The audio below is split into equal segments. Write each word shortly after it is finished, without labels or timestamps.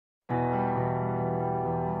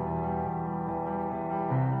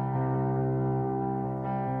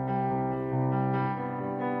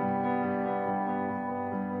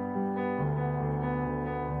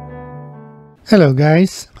Hello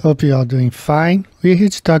guys, hope you are doing fine. We're here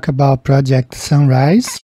to talk about Project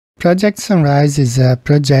Sunrise. Project Sunrise is a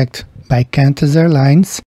project by QANTAS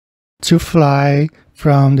Airlines to fly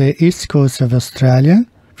from the east coast of Australia,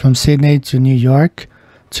 from Sydney to New York,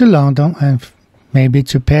 to London and maybe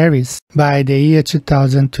to Paris by the year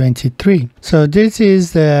 2023. So this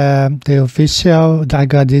is the official, I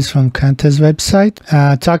got this from QANTAS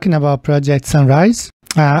website, talking about Project Sunrise.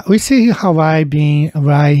 We see Hawaii being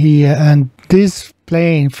right here and this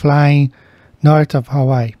plane flying north of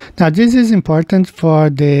Hawaii. Now this is important for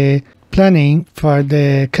the planning for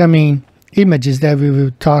the coming images that we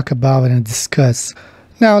will talk about and discuss.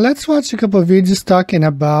 Now let's watch a couple of videos talking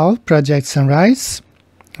about Project Sunrise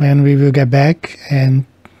and we will get back and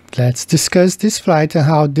let's discuss this flight and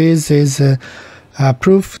how this is a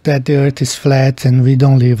proof that the Earth is flat and we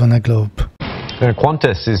don't live on a globe.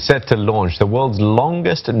 QANTAS is set to launch the world's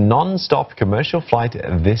longest non-stop commercial flight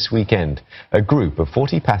this weekend. A group of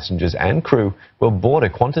 40 passengers and crew will board a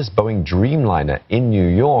QANTAS Boeing Dreamliner in New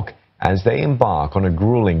York as they embark on a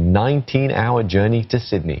grueling 19-hour journey to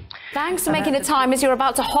Sydney. Thanks for making the time as you're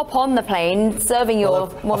about to hop on the plane, serving your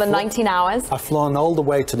more than 19 hours. I've flown all the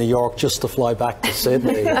way to New York just to fly back to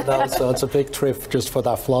Sydney. So it's a big trip just for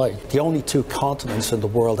that flight. The only two continents in the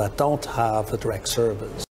world that don't have a direct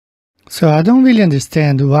service. So I don't really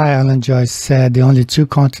understand why Alan Joyce said the only two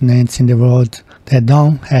continents in the world that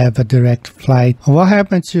don't have a direct flight. What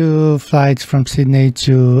happened to flights from Sydney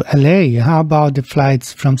to LA? How about the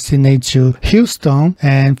flights from Sydney to Houston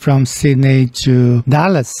and from Sydney to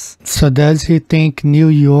Dallas? So does he think New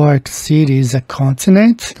York City is a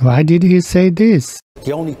continent? Why did he say this?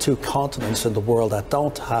 The only two continents in the world that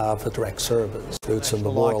don't have a direct service routes in the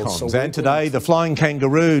world. And today, the Flying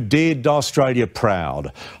Kangaroo did Australia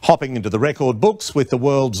proud, hopping into the record books with the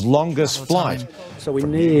world's longest flight. So we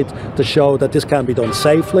need to show that this can be done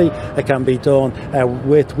safely. It can be done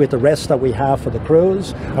with the rest that we have for the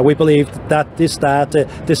crews. And we believe that this data,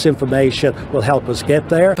 this information will help us get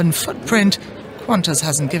there. Carbon footprint. QANTAS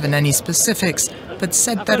hasn't given any specifics, but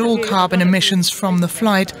said that all carbon emissions from the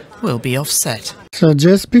flight will be offset. So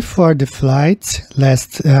just before the flight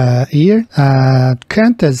last year,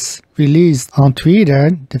 QANTAS released on Twitter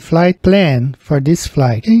the flight plan for this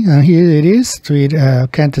flight. Okay, and here it is,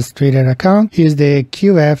 QANTAS Twitter account. Here's the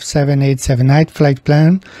QF7879 flight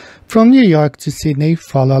plan from New York to Sydney.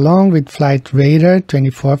 Follow along with Flight Radar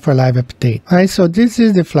 24 for live update. Alright, so this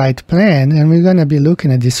is the flight plan and we're going to be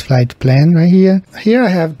looking at this flight plan right here. Here I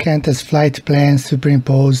have QANTAS flight plan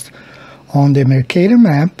superimposed on the Mercator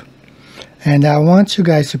map. And I want you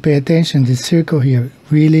guys to pay attention to this circle here.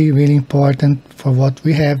 Really, really important for what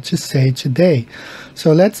we have to say today.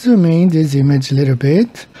 So let's zoom in this image a little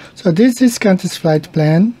bit. So this is QANTAS flight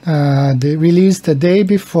plan. They released the day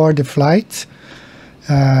before the flight.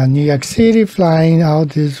 New York City flying out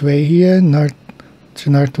this way here, north to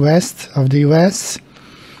northwest of the US,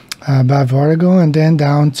 above Oregon, and then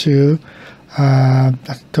down to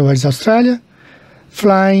towards Australia,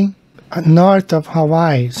 flying north of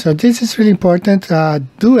Hawaii. So this is really important.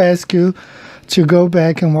 Do ask you to go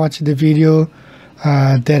back and watch the video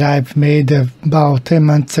that I've made about 10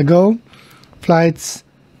 months ago. Flights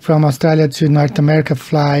from Australia to North America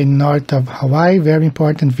fly north of Hawaii. Very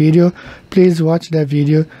important video. Please watch that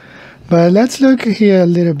video. But let's look here a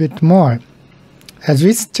little bit more. As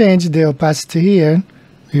we change the opacity here,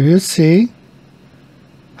 we will see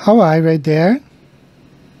Hawaii right there.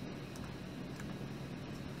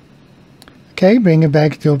 Okay, bring it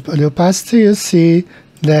back to the opacity. You see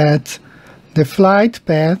that the flight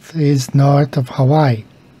path is north of Hawaii.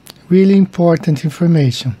 Really important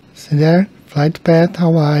information. See there? Flight path,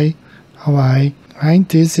 Hawaii, Hawaii, right?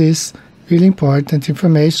 This is really important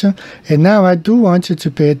information. And now I do want you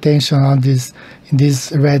to pay attention on this, in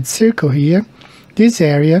this red circle here, this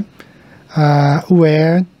area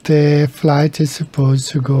where the flight is supposed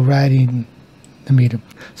to go right in the middle.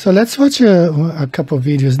 So let's watch a couple of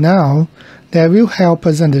videos now that will help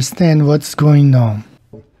us understand what's going on.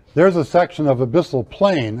 There's a section of abyssal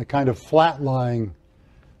plain, a kind of flat-lying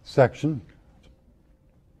section.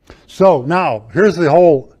 So now, here's the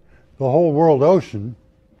whole world ocean,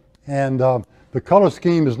 and the color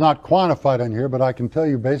scheme is not quantified on here, but I can tell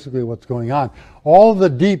you basically what's going on. All the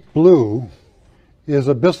deep blue is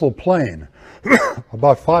abyssal plain,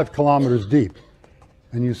 about 5 kilometers deep,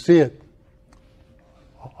 and you see it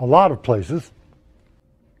a lot of places.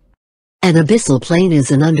 An abyssal plain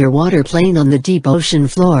is an underwater plain on the deep ocean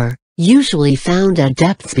floor, usually found at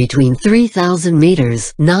depths between 3,000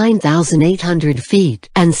 meters, 9,800 feet,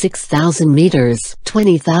 and 6,000 meters,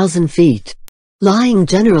 20,000 feet. Lying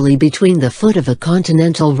generally between the foot of a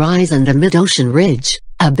continental rise and a mid-ocean ridge,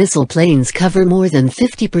 Abyssal plains cover more than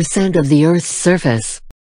 50% of the Earth's surface.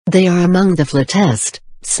 They are among the flattest,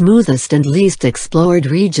 smoothest and least explored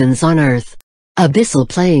regions on Earth. Abyssal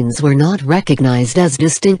plains were not recognized as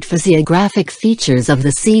distinct physiographic features of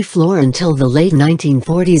the sea floor until the late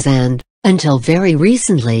 1940s and, until very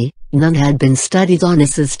recently, none had been studied on a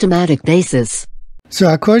systematic basis. So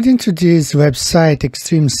according to this website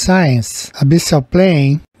Extreme Science, abyssal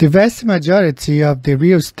plain, the vast majority of the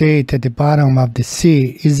real estate at the bottom of the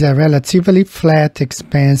sea is a relatively flat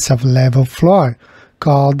expanse of level floor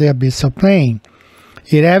called the abyssal plain.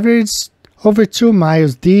 It averages over 2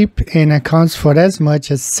 miles deep and accounts for as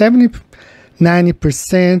much as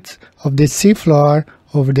 90% of the seafloor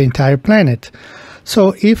over the entire planet.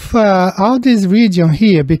 So if all this region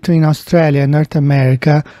here between Australia and North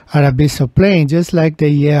America are abyssal plain, just like the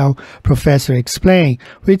Yale professor explained,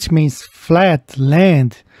 which means flat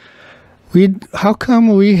land, how come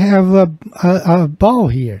we have a ball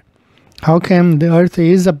here? How come the Earth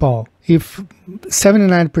is a ball? If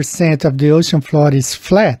 79% of the ocean floor is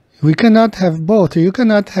flat, we cannot have both. You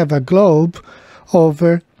cannot have a globe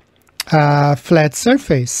over a flat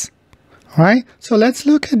surface. All right? So let's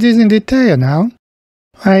look at this in detail now.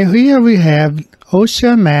 Right, here we have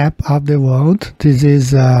ocean map of the world. This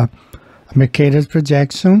is Mercator's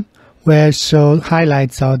projection, where it shows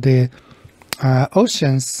highlights all the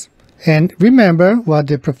oceans. And remember what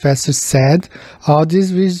the professor said, all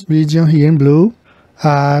this region here in blue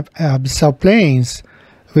are abyssal plains,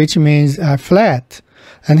 which means are flat.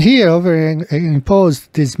 And here,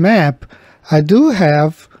 overimposed this map, I do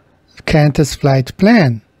have QANTAS flight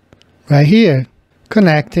plan, right here,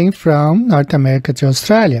 connecting from North America to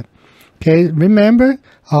Australia. Okay, remember,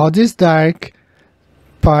 all these dark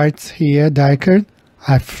parts here, darker,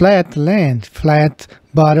 are flat land, flat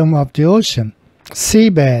bottom of the ocean,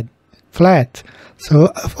 seabed, flat. So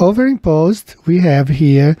overimposed, we have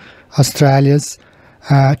here Australia's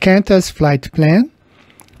QANTAS flight plan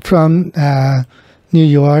from New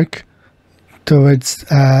York towards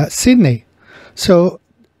Sydney. So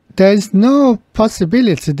there is no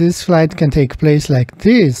possibility this flight can take place like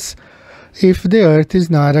this if the Earth is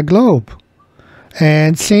not a globe.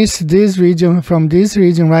 And since this region, from this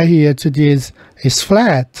region right here to this is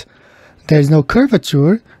flat, there is no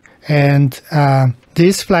curvature, and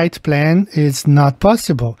this flight plan is not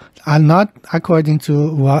possible. Not according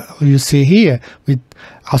to what you see here, with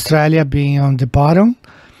Australia being on the bottom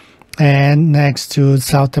and next to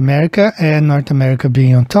South America and North America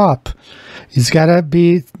being on top. It's gotta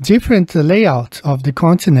be different layout of the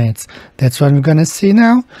continents. That's what we're gonna see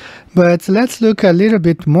now. But let's look a little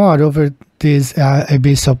bit more over these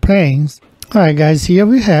abyssal plains. Alright guys, here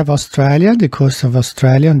we have Australia, the coast of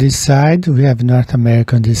Australia on this side. We have North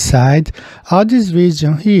America on this side. All this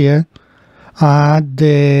region here,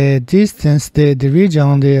 the distance, the region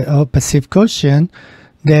on the Pacific Ocean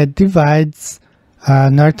that divides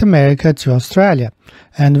North America to Australia.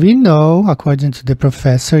 And we know, according to the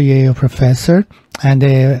professor, Yale professor, and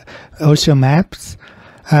the ocean maps,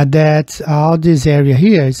 that all this area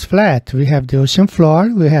here is flat. We have the ocean floor,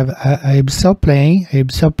 we have abyssal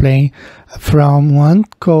plain from one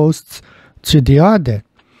coast to the other.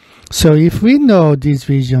 So if we know this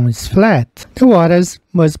region is flat, the waters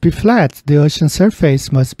must be flat, the ocean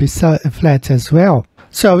surface must be flat as well.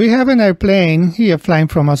 So we have an airplane here flying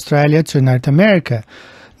from Australia to North America.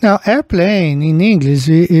 Now, airplane in English,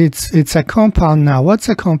 it's a compound noun. What's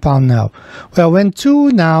a compound noun? Well, when two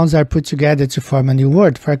nouns are put together to form a new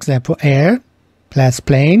word, for example, air plus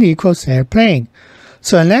plane equals airplane.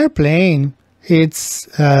 So an airplane, it's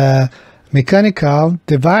a mechanical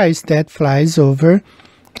device that flies over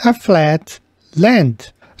a flat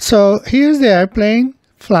land. So here's the airplane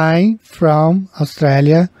flying from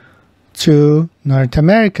Australia to North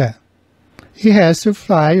America. He has to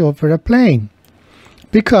fly over a plane,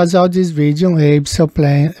 because all these region abyssal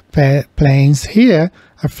plains here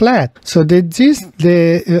are flat. So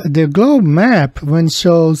the globe map, when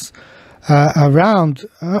shows around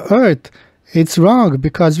Earth, it's wrong,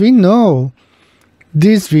 because we know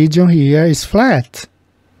this region here is flat.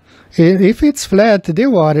 If it's flat, the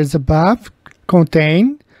waters above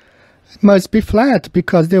contained must be flat,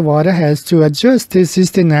 because the water has to adjust. This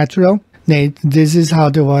is the natural, this is how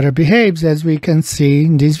the water behaves, as we can see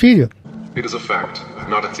in this video. It is a fact,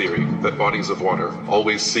 not a theory, that bodies of water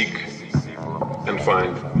always seek and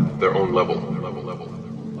find their own level.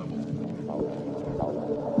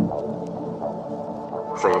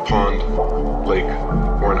 From a pond, lake,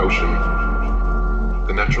 or an ocean,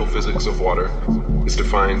 the natural physics of water is to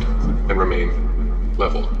find and remain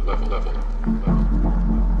level.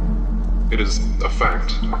 It is a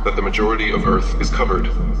fact that the majority of Earth is covered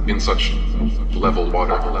in such level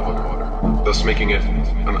water, thus making it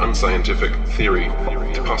an unscientific theory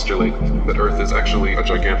to postulate that Earth is actually a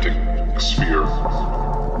gigantic sphere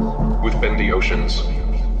with bendy oceans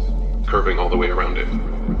curving all the way around it.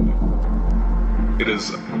 It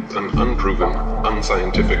is an unproven,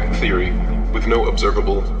 unscientific theory with no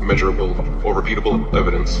observable, measurable, or repeatable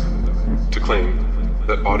evidence to claim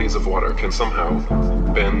that bodies of water can somehow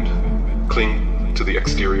bend, cling to the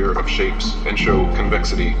exterior of shapes, and show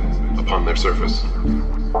convexity upon their surface.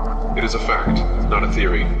 It is a fact, not a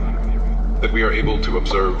theory, that we are able to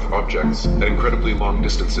observe objects at incredibly long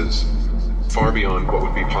distances, far beyond what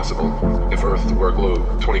would be possible if Earth were a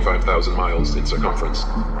globe 25,000 miles in circumference,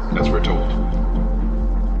 as we're told.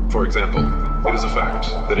 For example, it is a fact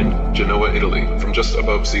that in Genoa, Italy, from just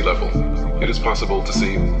above sea level, it is possible to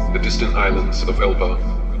see the distant islands of Elba,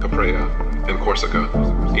 Caprea, and Corsica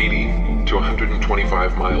 80 to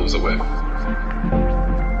 125 miles away.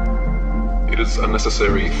 It is a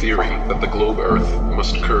necessary theory that the globe Earth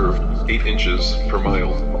must curve 8 inches per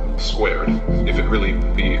mile squared if it really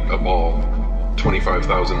be a ball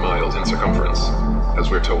 25,000 miles in circumference, as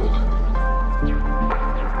we're told.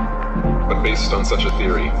 But based on such a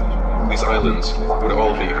theory, these islands would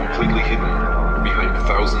all be completely hidden behind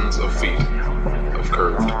thousands of feet of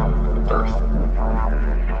curved Earth.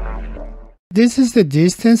 This is the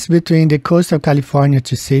distance between the coast of California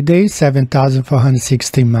to Sydney,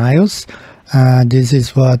 7,460 miles. This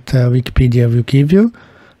is what Wikipedia will give you.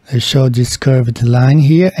 They show this curved line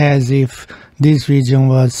here as if this region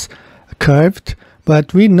was curved,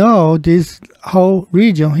 but we know this whole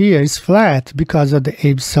region here is flat because of the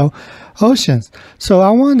abyssal oceans. So I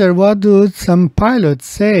wonder, what do some pilots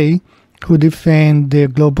say who defend the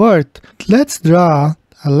globe Earth? Let's draw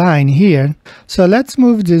a line here. So let's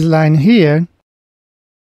move this line here.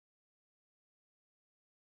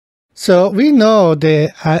 So we know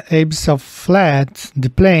the abyss are flat,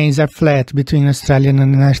 the plains are flat between Australia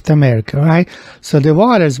and North America, right? So the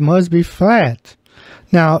waters must be flat.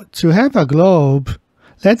 Now, to have a globe,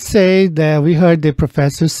 let's say that we heard the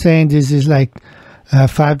professor saying this is like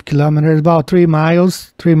 5 kilometers, about 3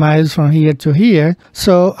 miles from here to here.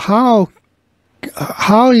 So how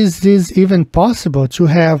is this even possible to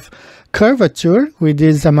have curvature with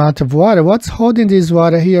this amount of water? What's holding this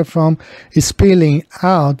water here from spilling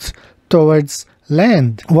out towards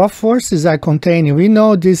land? What forces are containing? We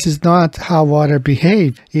know this is not how water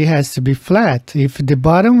behaves. It has to be flat. If the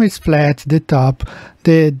bottom is flat, the top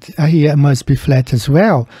here must be flat as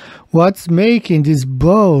well. What's making this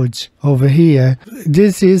bulge over here?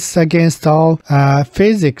 This is against all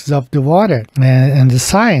physics of the water and the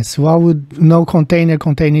science. Why would no container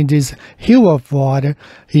containing this hill of water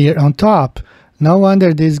here on top? No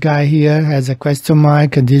wonder this guy here has a question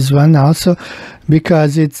mark, and this one also,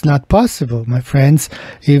 because it's not possible, my friends.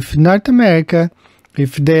 If North America,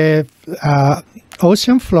 if the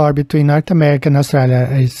ocean floor between North America and Australia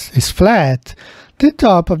is flat, the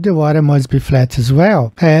top of the water must be flat as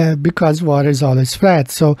well, because water is always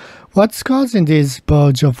flat. So what's causing this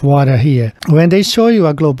bulge of water here? When they show you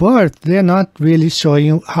a globe Earth, they're not really showing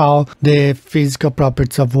you how the physical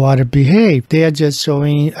properties of water behave. They are just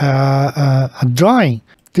showing a drawing.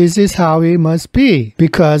 This is how it must be,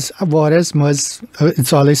 because waters must,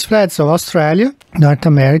 it's always flat. So Australia, North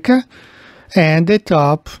America, and the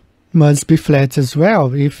top must be flat as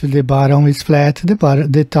well. If the bottom is flat,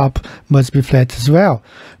 the top must be flat as well,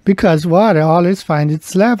 because water always finds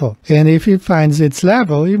its level, and if it finds its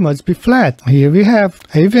level, it must be flat. Here we have,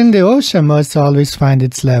 even the ocean must always find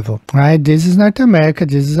its level, right? This is North America,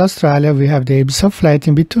 this is Australia, we have the abyss of flat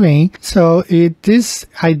in between. So this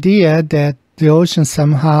idea that the ocean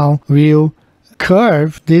somehow will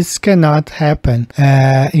curve, this cannot happen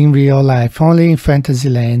in real life, only in fantasy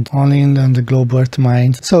land, only on the globe Earth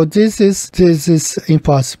mind. So this is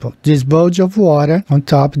impossible. This bulge of water on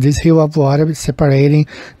top, this hill of water separating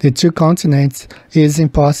the two continents, is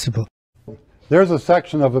impossible. There's a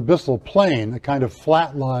section of abyssal plain, a kind of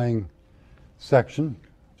flat-lying section.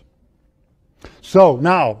 So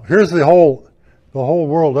now here's the whole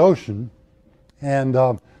world ocean, and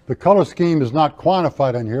the color scheme is not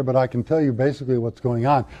quantified on here, but I can tell you basically what's going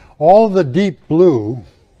on. All the deep blue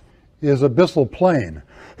is abyssal plain,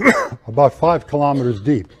 about 5 kilometers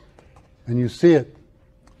deep. And you see it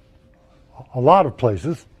a lot of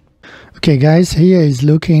places. Okay, guys, here is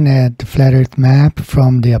looking at the flat Earth map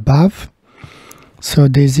from the above. So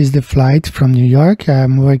this is the flight from New York.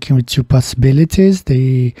 I'm working with two possibilities.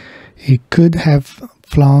 It could have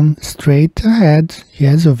flown straight ahead,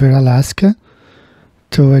 yes, over Alaska,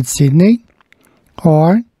 towards Sydney,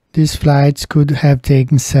 or these flights could have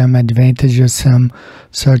taken some advantage of some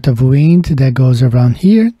sort of wind that goes around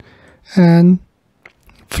here and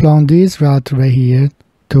flown this route right here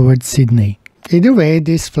towards Sydney. Either way,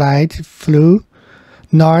 this flight flew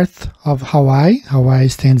north of Hawaii. Hawaii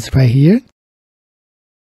stands right here.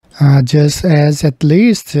 Just as at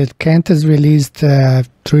least QANTAS released a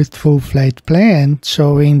truthful flight plan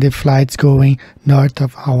showing the flights going north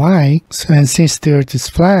of Hawaii. So, and since the Earth is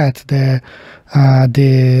flat, there's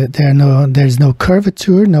no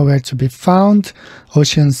curvature, nowhere to be found.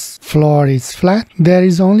 Ocean's floor is flat. There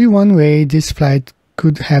is only one way this flight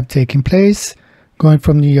could have taken place, going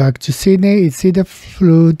from New York to Sydney. It's either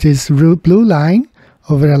flew this blue line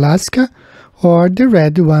over Alaska or the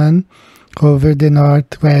red one over the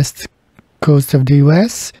northwest coast of the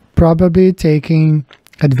US, probably taking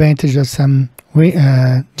advantage of some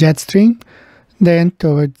jet stream, then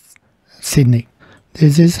towards Sydney.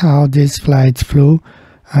 This is how this flight flew.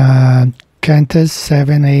 QANTAS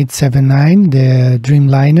 7879, the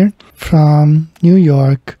Dreamliner, from New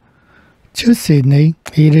York to Sydney,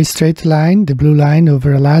 either straight line, the blue line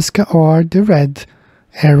over Alaska, or the red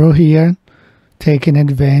arrow here, taking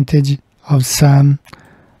advantage of some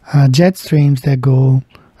jet streams that go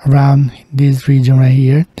around this region right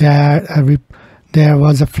here. There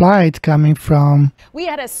was a flight coming from... We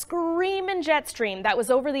had a screaming jet stream that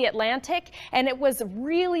was over the Atlantic, and it was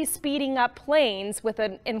really speeding up planes with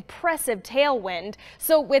an impressive tailwind.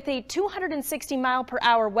 So with a 260 mile per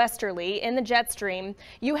hour westerly in the jet stream,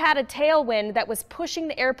 you had a tailwind that was pushing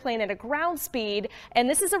the airplane at a ground speed, and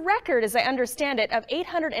this is a record, as I understand it, of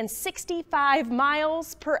 865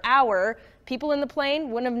 miles per hour. People in the plane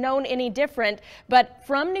wouldn't have known any different, but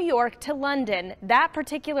from New York to London, that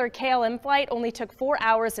particular KLM flight only took 4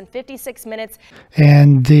 hours and 56 minutes.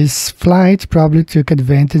 And this flight probably took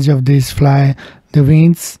advantage of this the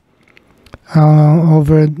winds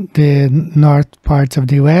over the north parts of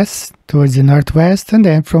the US towards the northwest, and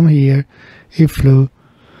then from here it flew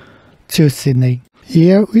to Sydney.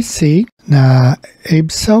 Here we see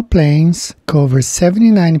abyssal plains cover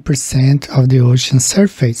 79% of the ocean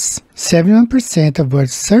surface. 71% of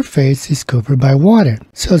Earth's surface is covered by water.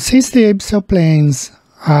 So since the abyssal plains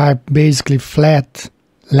are basically flat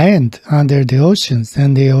land under the oceans,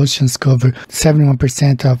 and the oceans cover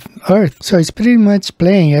 71% of Earth, so it's pretty much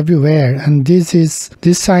plain everywhere. And this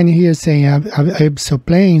sign here saying abyssal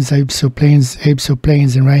plains, abyssal plains, abyssal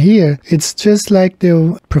plains, and right here it's just like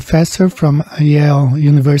the professor from Yale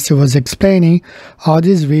University was explaining. All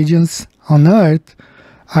these regions on Earth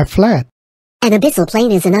are flat. An abyssal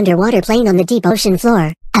plain is an underwater plain on the deep ocean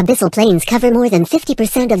floor. Abyssal plains cover more than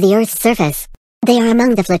 50% of the Earth's surface. They are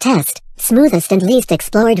among the flattest, smoothest, and least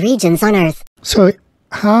explored regions on Earth. So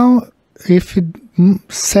how, if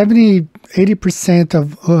 70–80%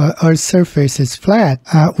 of Earth's surface is flat,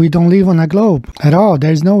 we don't live on a globe at all.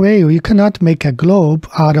 There's no way. You cannot make a globe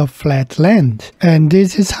out of flat land. And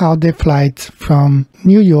this is how the flight from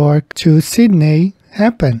New York to Sydney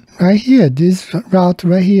happened. Right here, this route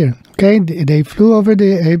right here. Okay, they flew over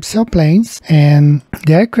the abyssal plains, and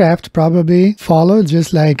the aircraft probably followed,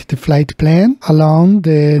 just like the flight plan, along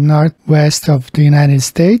the northwest of the United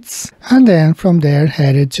States, and then from there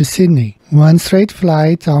headed to Sydney. One straight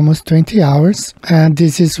flight, almost 20 hours, and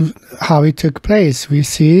this is how it took place. We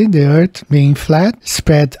see the Earth being flat,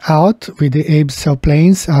 spread out with the abyssal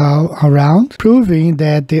plains all around, proving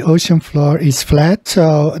that the ocean floor is flat.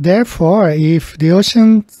 So therefore, if the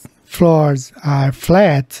ocean floors are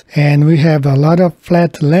flat and we have a lot of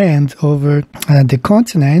flat land over the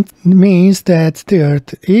continent, means that the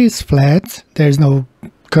Earth is flat. There's no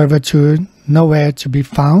curvature nowhere to be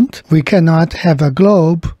found. We cannot have a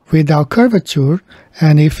globe without curvature,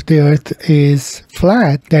 and if the Earth is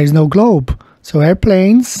flat, there is no globe. So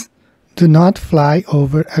airplanes do not fly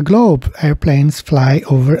over a globe. Airplanes fly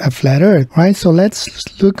over a flat Earth, right? So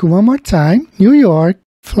let's look one more time. New York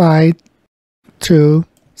flight to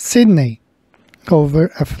Sydney over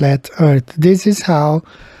a flat Earth. This is how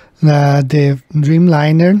the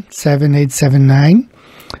Dreamliner 7879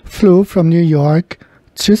 flew from New York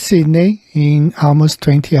to Sydney in almost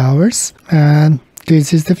 20 hours. And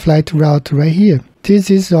this is the flight route right here. This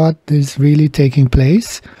is what is really taking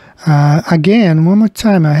place. Again, one more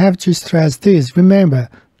time, I have to stress this. Remember,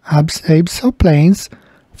 abyssal plains,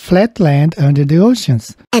 flat land under the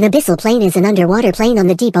oceans. An abyssal plain is an underwater plain on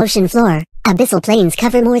the deep ocean floor. Abyssal plains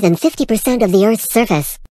cover more than 50% of the Earth's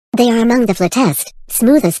surface. They are among the flattest,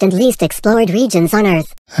 smoothest, and least explored regions on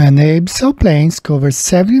Earth. And abyssal plains cover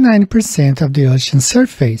 79% of the ocean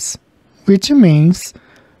surface, which means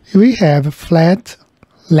we have flat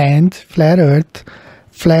land, flat Earth,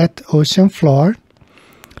 flat ocean floor.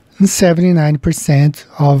 in 79%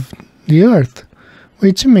 of the Earth,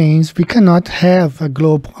 which means we cannot have a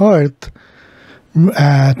globe Earth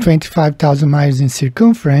 25,000 miles in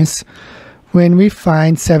circumference when we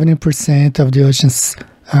find 70% of the ocean's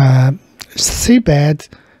seabed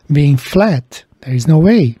being flat. There is no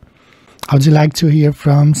way. I would like to hear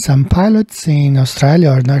from some pilots in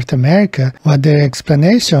Australia or North America what their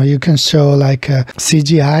explanation. You can show like a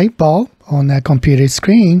CGI ball on a computer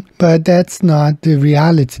screen, but that's not the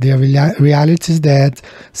reality. The reality is that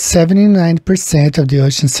 79% of the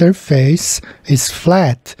ocean surface is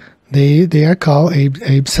flat. They are called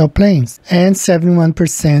abyssal plains. And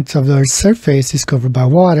 71% of the Earth's surface is covered by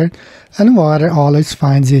water, and water always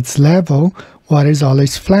finds its level. Water is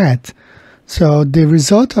always flat. So the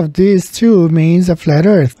result of this too means a flat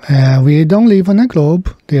Earth. We don't live on a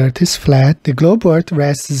globe. The Earth is flat. The globe Earth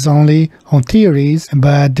rests only on theories,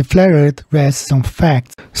 but the flat Earth rests on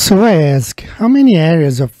facts. So I ask, how many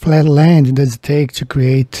areas of flat land does it take to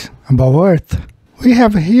create a ball Earth? We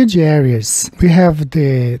have huge areas. We have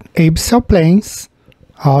the abyssal plains,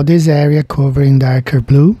 all this area covered in darker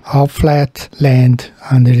blue, all flat land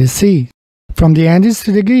under the sea. From the Andes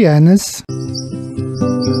to the Guianas,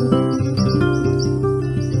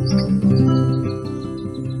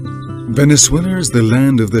 Venezuela is the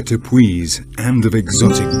land of the tepuis and of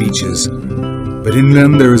exotic beaches. But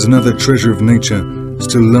inland there is another treasure of nature,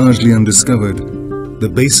 still largely undiscovered, the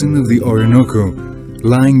basin of the Orinoco,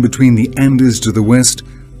 lying between the Andes to the west,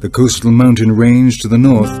 the coastal mountain range to the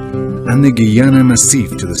north, and the Guiana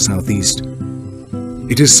Massif to the southeast.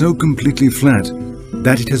 It is so completely flat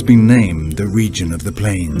that it has been named the region of the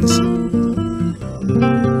plains.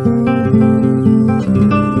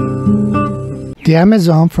 the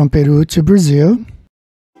Amazon from Peru to Brazil.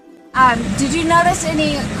 Did you notice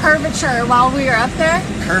any curvature while we were up there?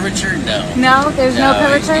 Curvature? No. No? There's no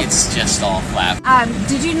curvature? It's just all flat.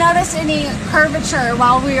 Did you notice any curvature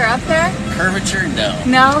while we were up there? Curvature? No.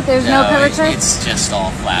 No? There's no curvature? It's just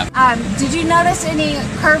all flat. Did you notice any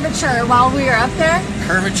curvature while we were up there?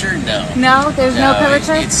 Curvature? No. No? There's no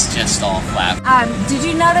curvature? It's just all flat. Did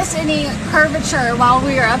you notice any curvature while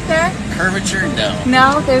we were up there? Curvature? No.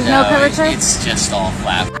 No? There's no curvature? It's just all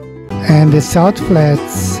flat. And the Salt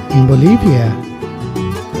Flats in Bolivia.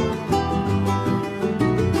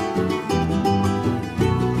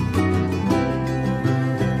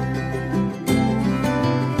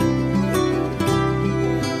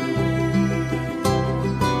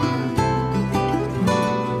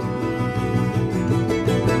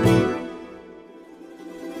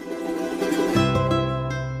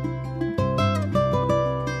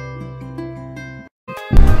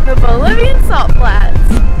 The Bolivian Salt Flats.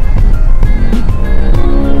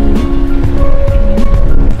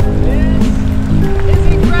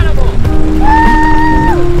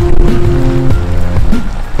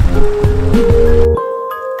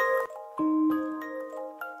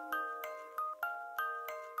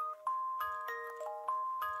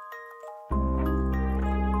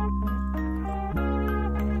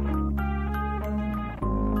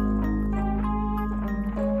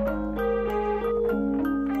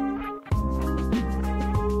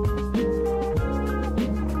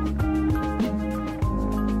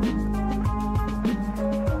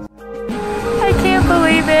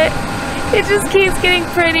 Believe it. It just keeps getting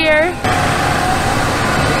prettier.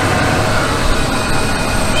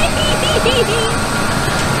 This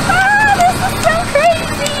is so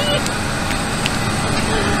crazy!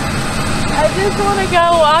 I just want to go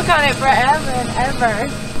walk on it forever and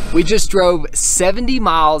ever. We just drove 70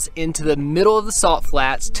 miles into the middle of the Salt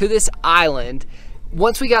Flats to this island.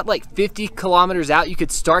 Once we got like 50 kilometers out, you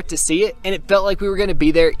could start to see it, and it felt like we were gonna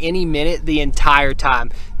be there any minute the entire time.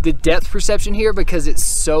 The depth perception here, because it's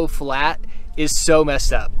so flat, is so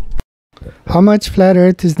messed up. How much flat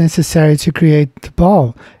Earth is necessary to create the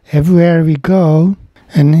ball? Everywhere we go,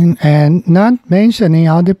 and not mentioning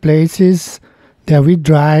all the places that we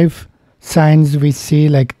drive, signs we see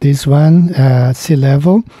like this one, sea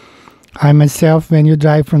level. I myself, when you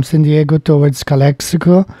drive from San Diego towards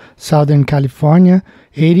Calexico, Southern California,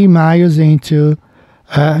 80 miles into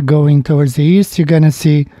going towards the east, you're going to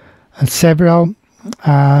see several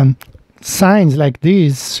signs like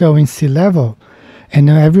these showing sea level. And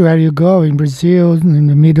everywhere you go, in Brazil, in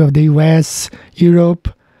the middle of the US,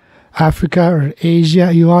 Europe, Africa, or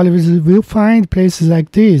Asia, you always will find places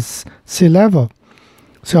like this, sea level.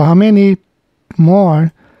 So how many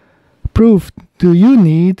more proof do you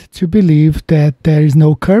need to believe that there is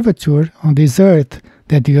no curvature on this Earth,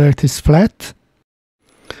 that the Earth is flat?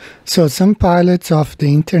 So some pilots of the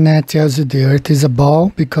internet tells you the Earth is a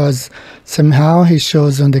ball because somehow he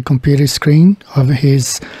shows on the computer screen of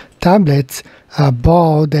his tablet a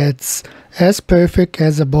ball that's as perfect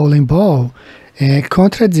as a bowling ball,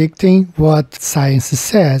 contradicting what science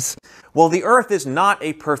says. Well, the Earth is not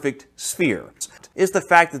a perfect sphere. It's the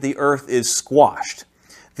fact that the Earth is squashed.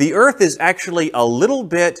 The Earth is actually a little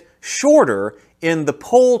bit shorter in the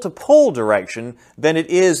pole-to-pole direction than it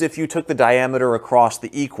is if you took the diameter across the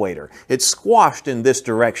equator. It's squashed in this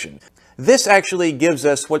direction. This actually gives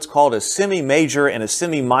us what's called a semi-major and a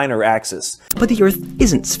semi-minor axis. But the Earth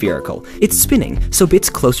isn't spherical. It's spinning, so bits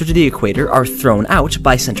closer to the equator are thrown out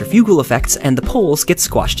by centrifugal effects and the poles get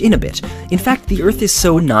squashed in a bit. In fact, the Earth is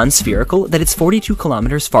so non-spherical that it's 42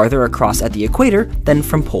 kilometers farther across at the equator than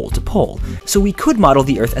from pole to pole. So we could model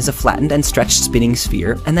the Earth as a flattened and stretched spinning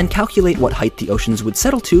sphere and then calculate what height the oceans would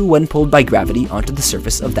settle to when pulled by gravity onto the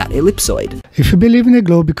surface of that ellipsoid. If you believe in the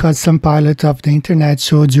globe because some pilot of the internet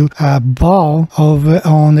showed you a ball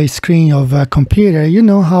on the screen of a computer, you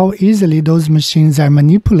know how easily those machines are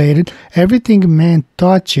manipulated. Everything man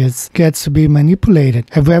touches gets to be manipulated.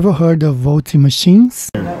 Have you ever heard of voting machines?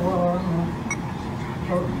 No.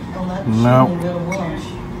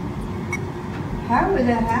 How would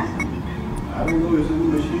that happen? I don't know, it's in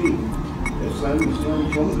the machine.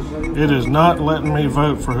 It is not letting me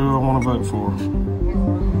vote for who I want to vote for.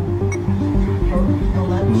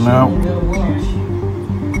 No.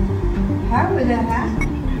 How would that happen?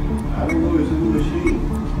 I don't know, it's in the machine.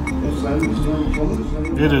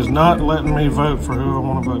 It is not letting me vote for who I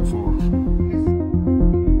want to vote for.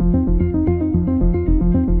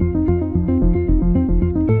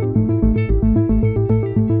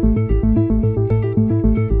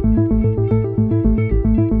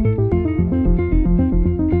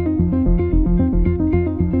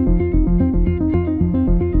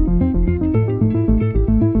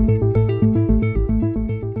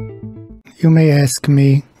 You may ask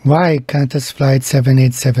me, why QANTAS Flight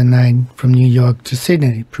 7879 from New York to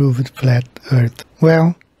Sydney proved flat Earth?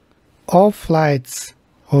 Well, all flights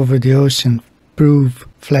over the ocean prove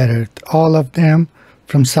flat Earth. All of them,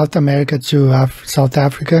 from South America to South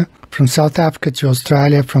Africa, from South Africa to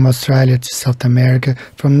Australia, from Australia to South America,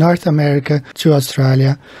 from North America to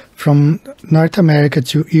Australia, from North America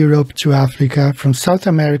to Europe to Africa, from South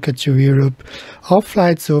America to Europe. All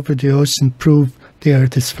flights over the ocean prove the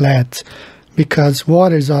Earth is flat, because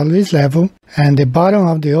water is always level and the bottom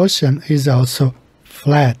of the ocean is also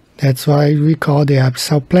flat. That's why we call the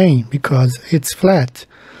abyssal plain, because it's flat.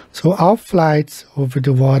 So all flights over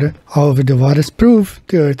the waters prove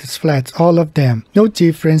the Earth is flat, all of them. No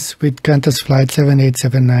difference with QANTAS Flight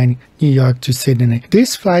 7879 New York to Sydney.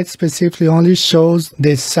 This flight specifically only shows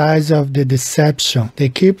the size of the deception. They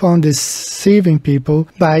keep on deceiving people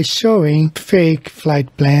by showing fake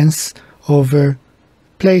flight plans over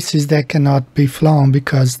places that cannot be flown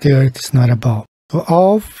because the Earth is not a ball. So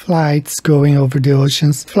all flights going over the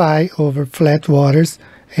oceans fly over flat waters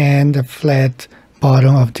and a flat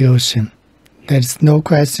bottom of the ocean. There's no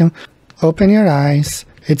question. Open your eyes.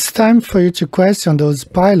 It's time for you to question those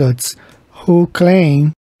pilots who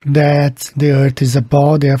claim that the Earth is a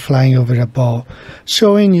ball, they are flying over a ball,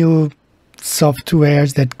 showing you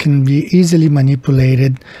softwares that can be easily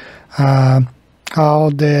manipulated.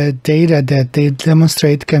 All the data that they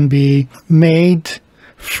demonstrate can be made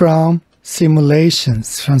from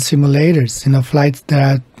simulations, from simulators. You know,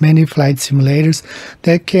 there are many flight simulators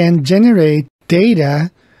that can generate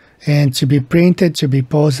data and to be printed, to be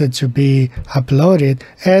posted, to be uploaded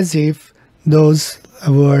as if those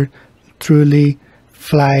were truly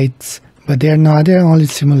flights. But they're not, they're only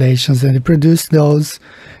simulations, and they produce those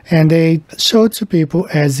and they show to people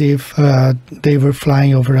as if they were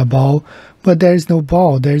flying over a ball. But there is no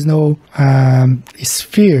ball, there is no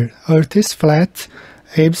sphere. Earth is flat,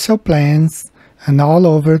 abyssal plains, and all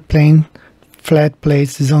over flat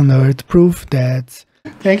places on Earth prove that.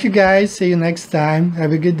 Thank you guys, see you next time.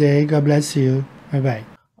 Have a good day, God bless you. Bye-bye.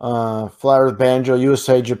 Flat Earth Banjo,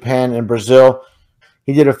 USA, Japan, and Brazil.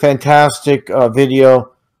 He did a fantastic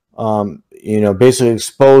video, you know, basically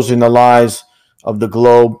exposing the lies of the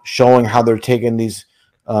globe, showing how they're taking these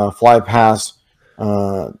fly paths,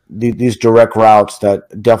 these direct routes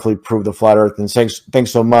that definitely prove the flat Earth. And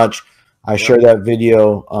thanks so much. I shared that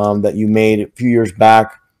video that you made a few years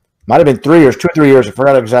back. Might have been 2 or 3 years. I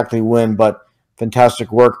forgot exactly when, but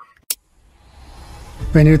fantastic work.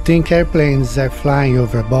 When you think airplanes are flying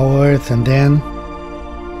over ball Earth and then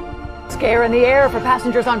scare in the air for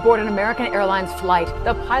passengers on board an American Airlines flight.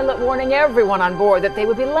 The pilot warning everyone on board that they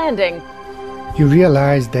would be landing. You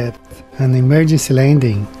realize that an emergency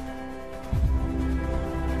landing.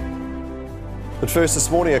 But first this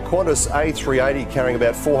morning, a Qantas A380 carrying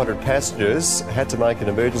about 400 passengers had to make an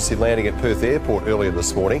emergency landing at Perth Airport earlier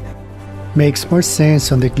this morning. makes more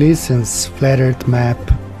sense on the Gleason's flat Earth map.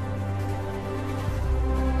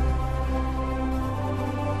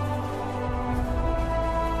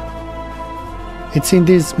 It's in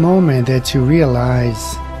this moment that you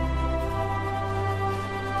realize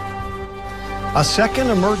a second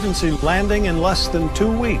emergency landing in less than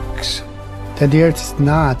 2 weeks. That the Earth is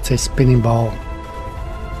not a spinning ball.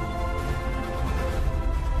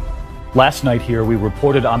 Last night here, we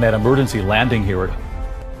reported on that emergency landing here at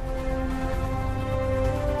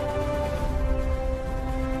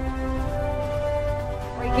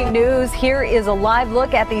Breaking news, here is a live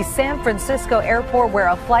look at the San Francisco airport where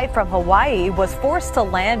a flight from Hawaii was forced to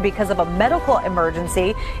land because of a medical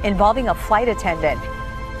emergency involving a flight attendant.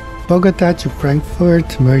 Bogota to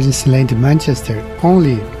Frankfurt emergency landing in Manchester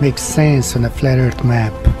only makes sense on a flat Earth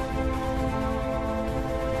map.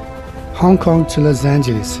 Hong Kong to Los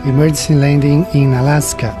Angeles emergency landing in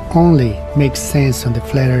Alaska only makes sense on the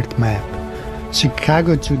flat Earth map.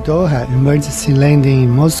 Chicago to Doha emergency landing in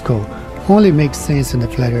Moscow only makes sense on the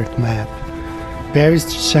flat Earth map. Paris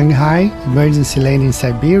to Shanghai emergency landing in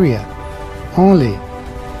Siberia only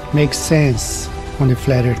makes sense on the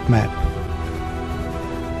flat Earth map.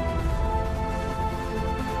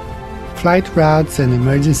 Flight routes and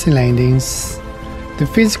emergency landings, the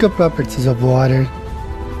physical properties of water,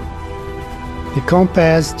 the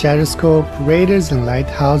compass, gyroscope, radars and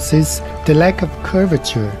lighthouses, the lack of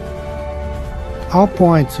curvature, all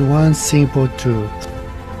point to one simple truth,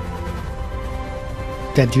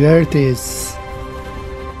 that the Earth is